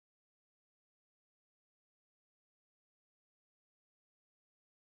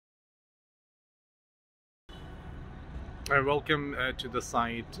Welcome to the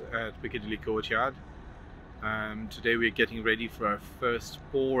site at Piccadilly Courtyard. Today we're getting ready for our first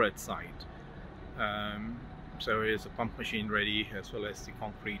pour at site. So here's a pump machine ready as well as the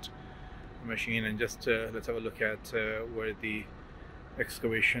concrete machine, and just let's have a look at where the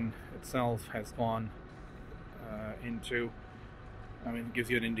excavation itself has gone into. It gives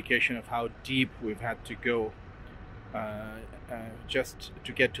you an indication of how deep we've had to go just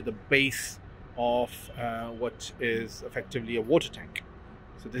to get to the base of what is effectively a water tank.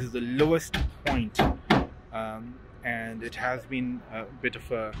 So this is the lowest point, and it has been a bit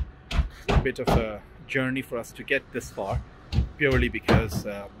of a journey for us to get this far, purely because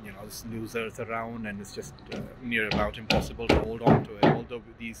there's loose earth around and it's just near about impossible to hold on to it. Although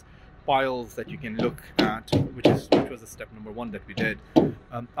these piles that you can look at, which was the step number one that we did,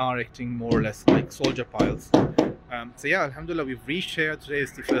 are acting more or less like soldier piles. So yeah, alhamdulillah, we've reached here. Today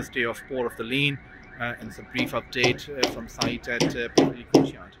is the first day of pour of the lane, and it's a brief update from site at Piccadilly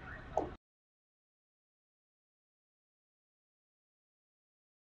Courtyard.